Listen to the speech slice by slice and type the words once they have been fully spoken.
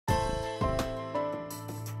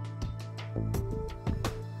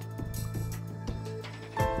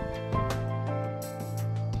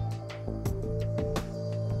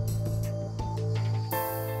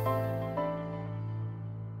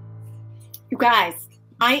You guys,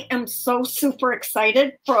 I am so super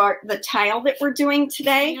excited for the tile that we're doing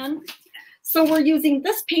today. So we're using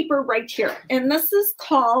this paper right here, and this is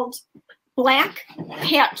called Black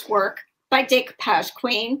Patchwork by Decoupaged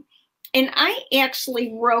Queen. And I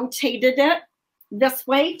actually rotated it this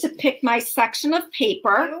way to pick my section of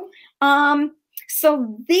paper.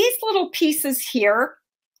 So these little pieces here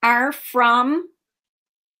are from,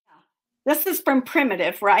 this is from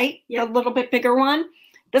Primitive, right? Yeah. The little bit bigger one.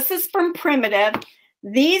 This is from Primitive.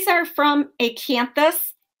 These are from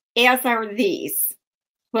Acanthus, as are these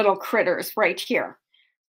little critters right here.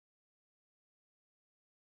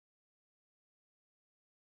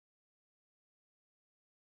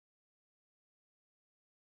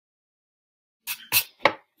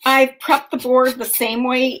 I've prepped the board the same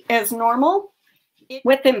way as normal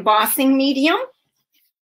with embossing medium.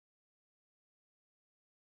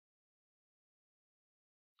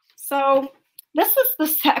 So this is the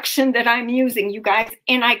section that I'm using, you guys,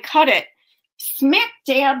 and I cut it smack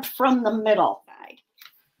dab from the middle side.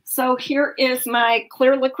 So here is my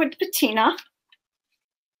clear liquid patina.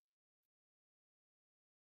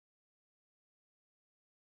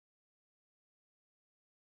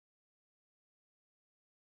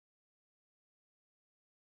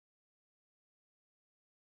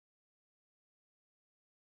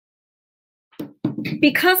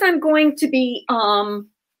 Because I'm going to be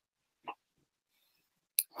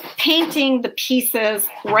painting the pieces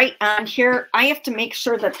right on here, I have to make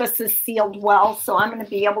sure that this is sealed well, so I'm going to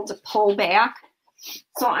be able to pull back.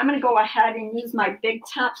 So I'm going to go ahead and use my big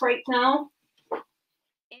top right now.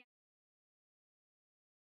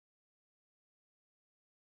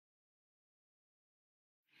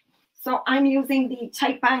 So I'm using the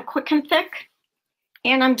Type On Quick and Thick,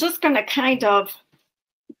 and I'm just going to kind of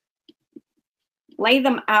lay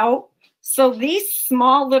them out. So these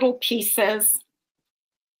small little pieces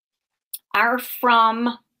are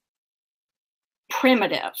from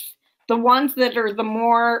Primitive. The ones that are the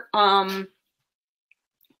more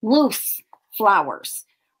loose flowers,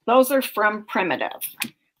 those are from Primitive.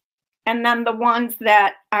 And then the ones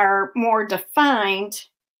that are more defined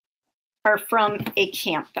are from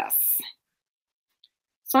Acanthus.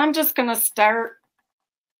 So I'm just going to start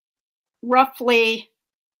roughly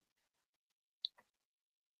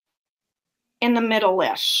in the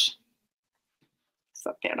middle-ish.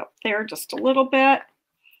 Set that up there just a little bit.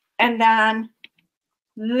 And then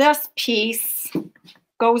this piece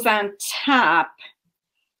goes on top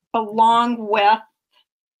along with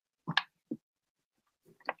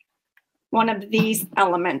one of these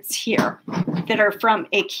elements here that are from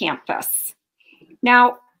Acanthus.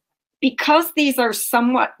 Now, because these are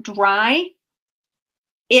somewhat dry,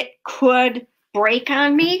 it could break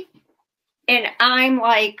on me, and I'm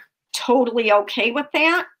like totally okay with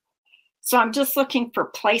that. So I'm just looking for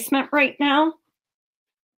placement right now.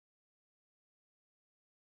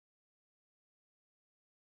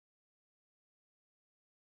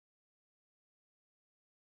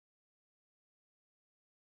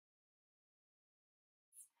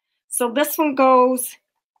 So this one goes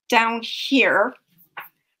down here,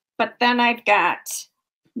 but then I've got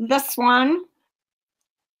this one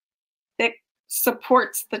that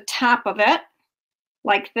supports the top of it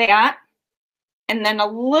like that. And then a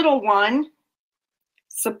little one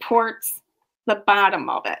supports the bottom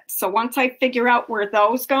of it. So once I figure out where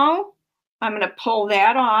those go, I'm going to pull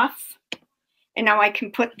that off. And now I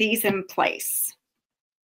can put these in place.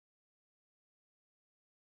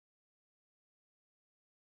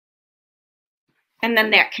 And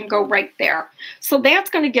then that can go right there. So that's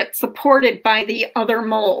going to get supported by the other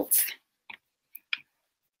molds.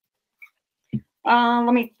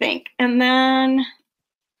 Let me think. And then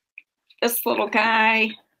this little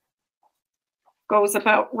guy goes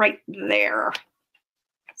about right there.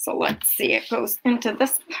 So let's see, it goes into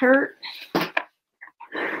this part.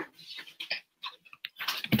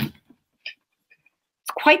 It's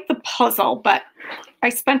quite the puzzle, but I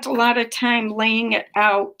spent a lot of time laying it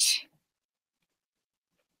out.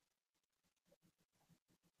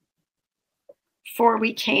 Before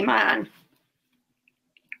we came on.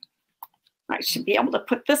 I should be able to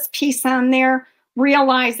put this piece on there,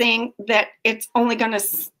 realizing that it's only going to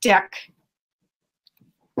stick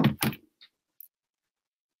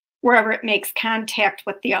wherever it makes contact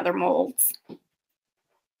with the other molds.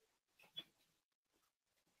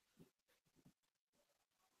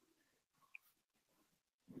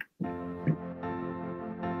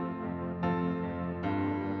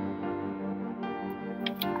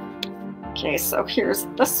 Okay, so here's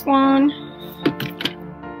this one.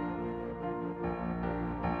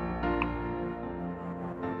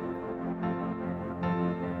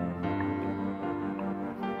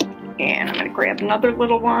 And I'm going to grab another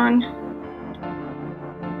little one.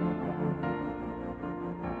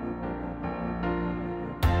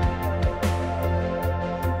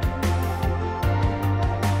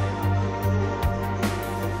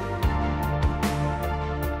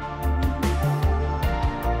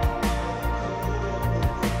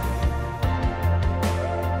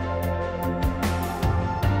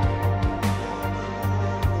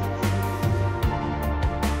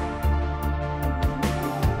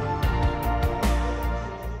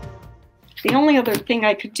 The only other thing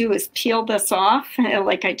I could do is peel this off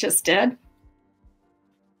like I just did.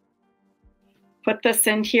 Put this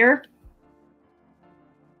in here.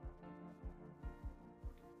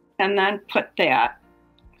 And then put that.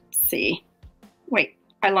 Let's see. Wait,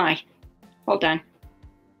 I lie. Hold on.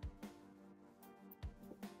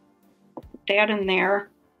 Put that in there.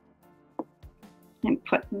 And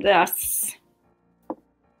put this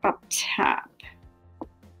up top.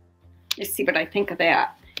 Let's see what I think of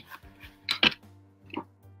that.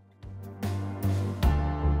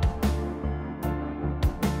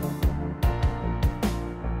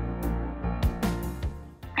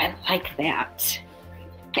 I like that.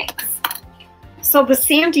 Thanks. So the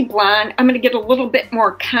sandy blonde, I'm going to get a little bit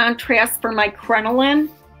more contrast for my crinoline.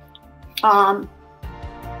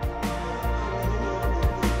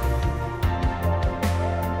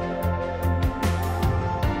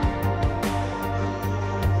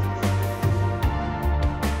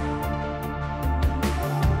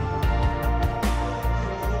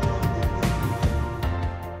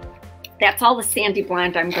 That's all the sandy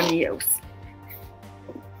blonde I'm going to use.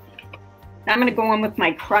 Now I'm going to go in with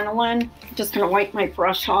my crinoline. I'm just going to wipe my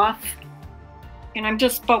brush off. And I'm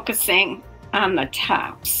just focusing on the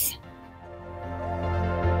tops.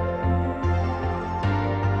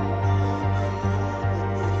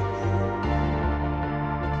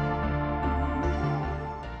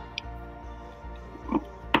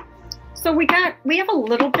 So we have a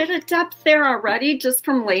little bit of depth there already just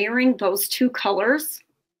from layering those two colors.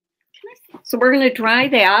 So we're going to dry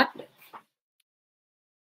that.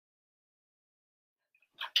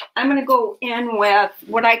 I'm going to go in with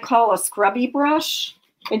what I call a scrubby brush.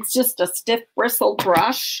 It's just a stiff bristle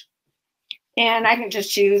brush. And I can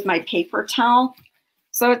just use my paper towel.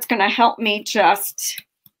 So it's going to help me just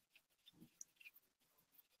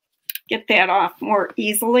get that off more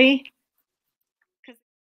easily.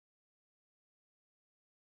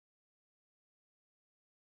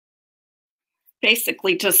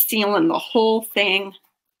 Basically just sealing the whole thing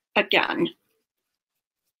again.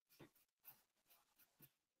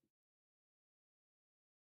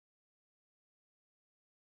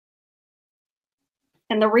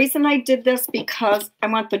 And the reason I did this because I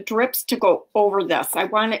want the drips to go over this. I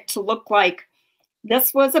want it to look like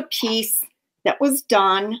this was a piece that was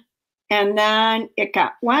done and then it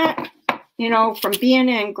got wet, you know, from being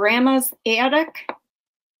in Grandma's attic.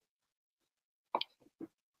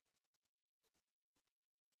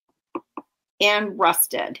 And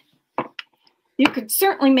rusted. You could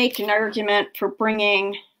certainly make an argument for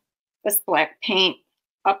bringing this black paint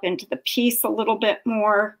up into the piece a little bit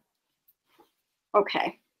more.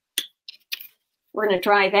 Okay, we're going to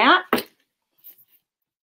dry that.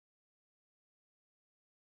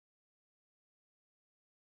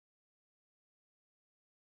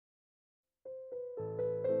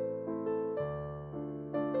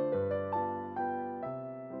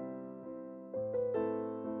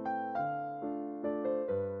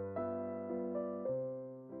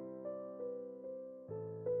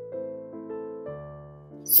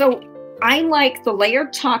 So I like the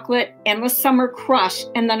layered chocolate and the summer crush,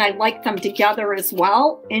 and then I like them together as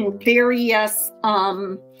well in various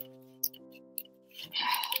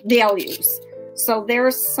values. So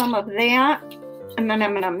there's some of that, and then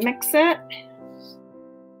I'm going to mix it.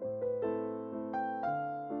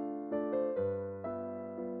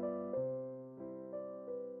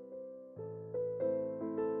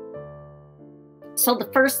 So the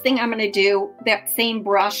first thing I'm going to do, that same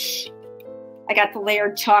brush, I got the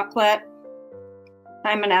layered chocolate.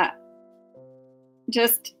 I'm going to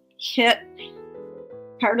just hit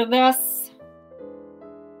part of this.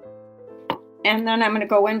 And then I'm going to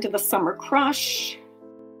go into the summer crush.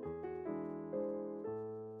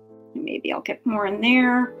 Maybe I'll get more in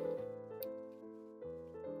there.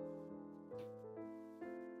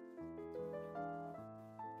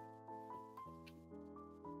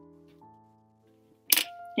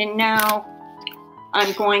 And now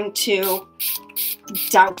I'm going to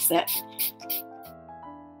douse it.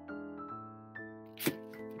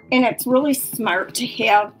 And it's really smart to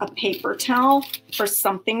have a paper towel or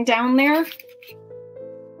something down there.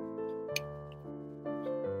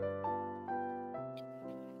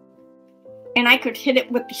 And I could hit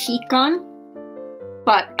it with the heat gun,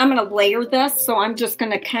 but I'm going to layer this, so I'm just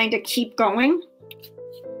going to kind of keep going.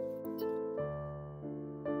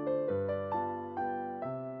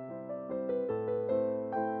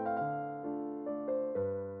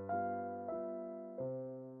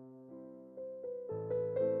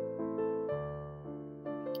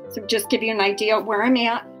 So just give you an idea of where I'm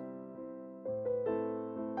at.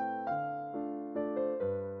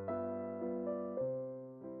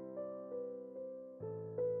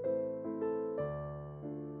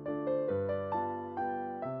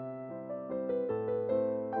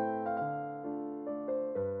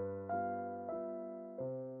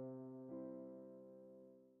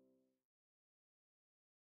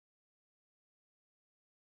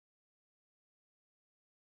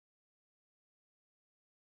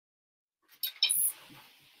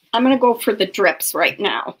 I'm going to go for the drips right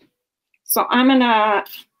now. So I'm going to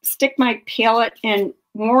stick my palette in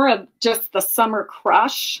more of just the Summer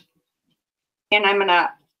Crush. And I'm going to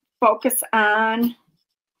focus on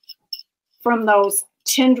from those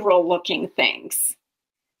tendril looking things.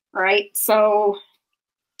 All right, so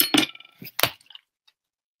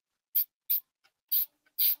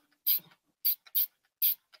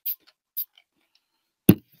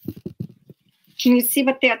can you see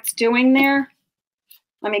what that's doing there?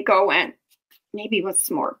 Let me go in, maybe with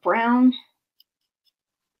some more brown.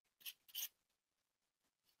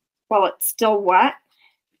 While it's still wet.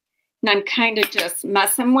 And I'm kind of just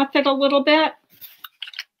messing with it a little bit.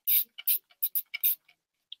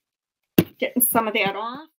 Getting some of that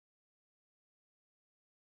off.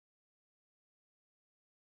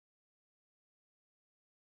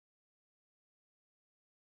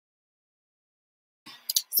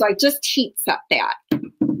 So I just heat set that.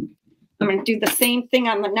 I'm going to do the same thing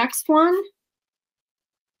on the next one.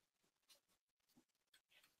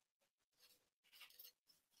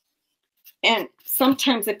 And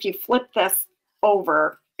sometimes if you flip this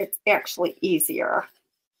over, it's actually easier.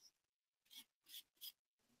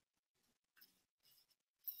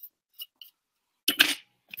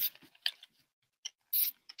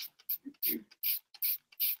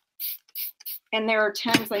 And there are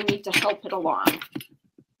times I need to help it along.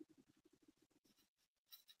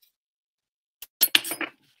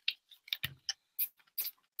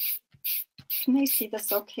 Can I see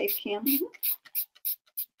this okay, Pam? Mm-hmm.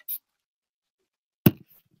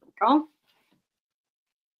 Go.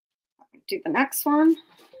 Do the next one.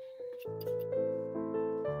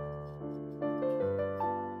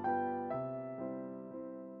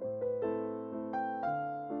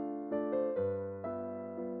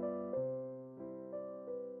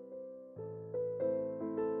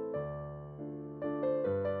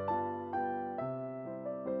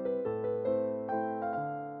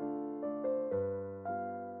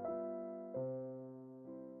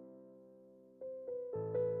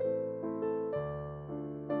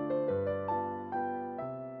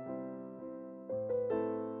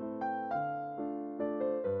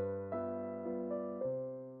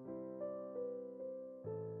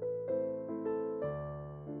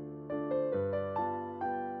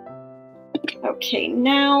 Okay,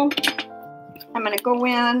 now I'm going to go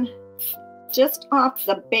in just off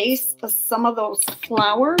the base of some of those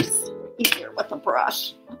flowers. Easier with a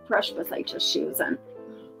brush. What brush was I just using?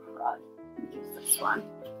 Use this one.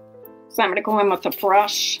 So I'm going to go in with a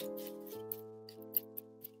brush.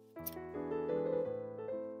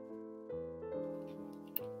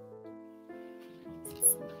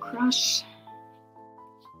 Crush.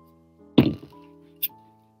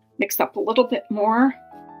 Mix up a little bit more.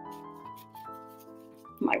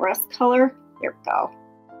 My rust color. There we go.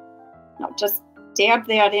 Now just dab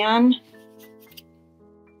that in.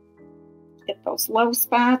 Get those low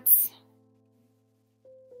spots.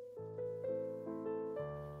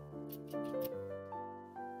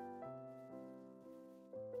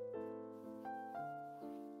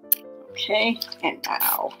 Okay, and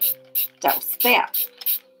now douse that.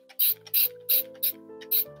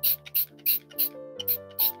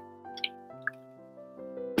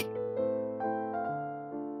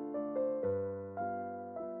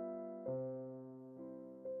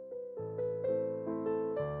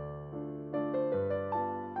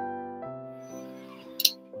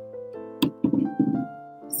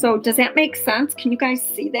 So does that make sense? Can you guys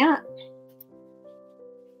see that?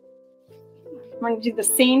 I'm going to do the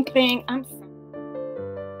same thing. I'm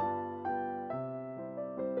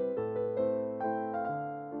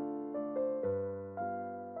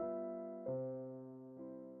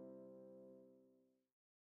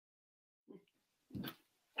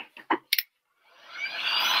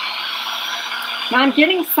now I'm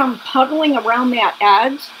getting some puddling around that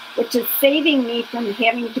edge. which is saving me from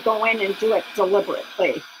having to go in and do it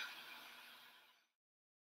deliberately.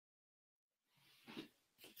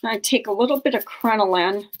 I take a little bit of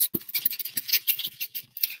Crinoline,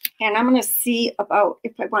 and I'm going to see about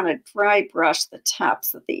if I want to dry brush the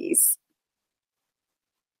tops of these.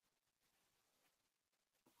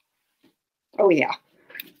 Oh yeah.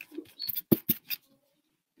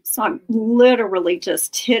 So I'm literally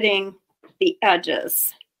just hitting the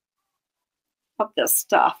edges of this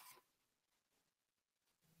stuff.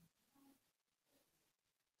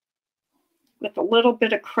 With a little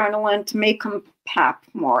bit of Crinoline to make them pop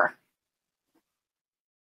more.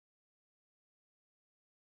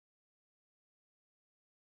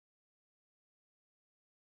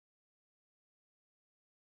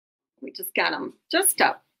 We just got them just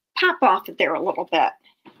to pop off of there a little bit.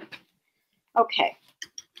 Okay.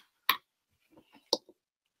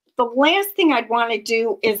 The last thing I'd want to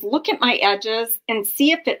do is look at my edges and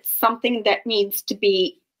see if it's something that needs to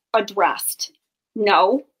be addressed.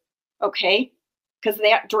 No. Okay. Because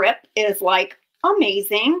that drip is like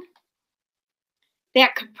amazing.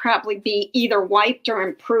 That could probably be either wiped or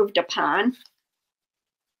improved upon.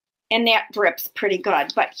 And that drip's pretty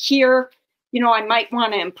good. But here, you know, I might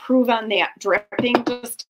want to improve on that dripping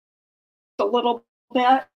just a little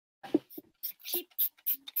bit.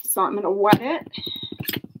 So I'm going to wet it.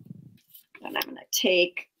 And I'm going to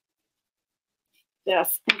take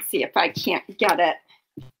this and see if I can't get it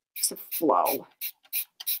to flow.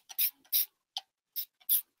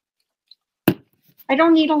 I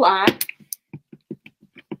don't need a lot.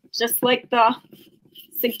 Just like the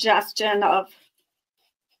suggestion of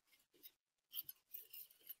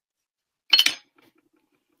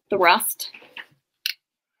the rest.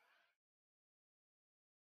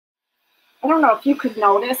 I don't know if you could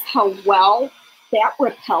notice how well that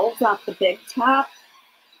repels off the big top.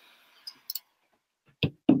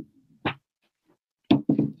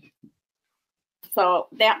 So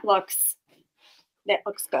that looks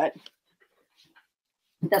good.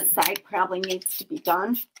 This side probably needs to be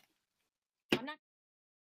done.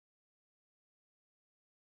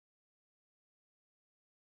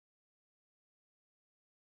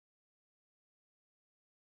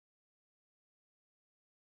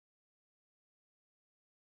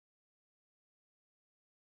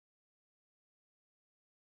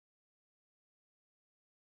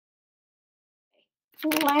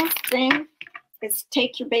 The last thing is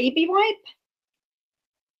take your baby wipe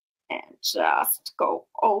and just go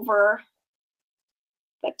over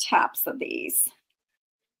the tops of these.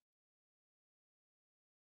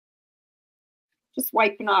 Just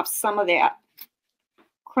wiping off some of that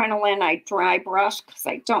Crinoline I dry brush because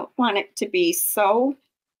I don't want it to be so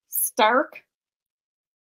stark.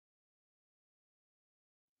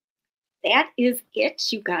 That is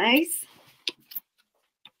it, you guys.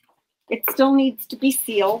 It still needs to be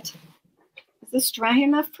sealed. Is this dry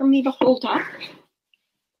enough for me to hold up?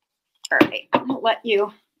 All right, I'm gonna let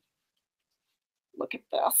you look at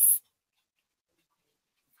this.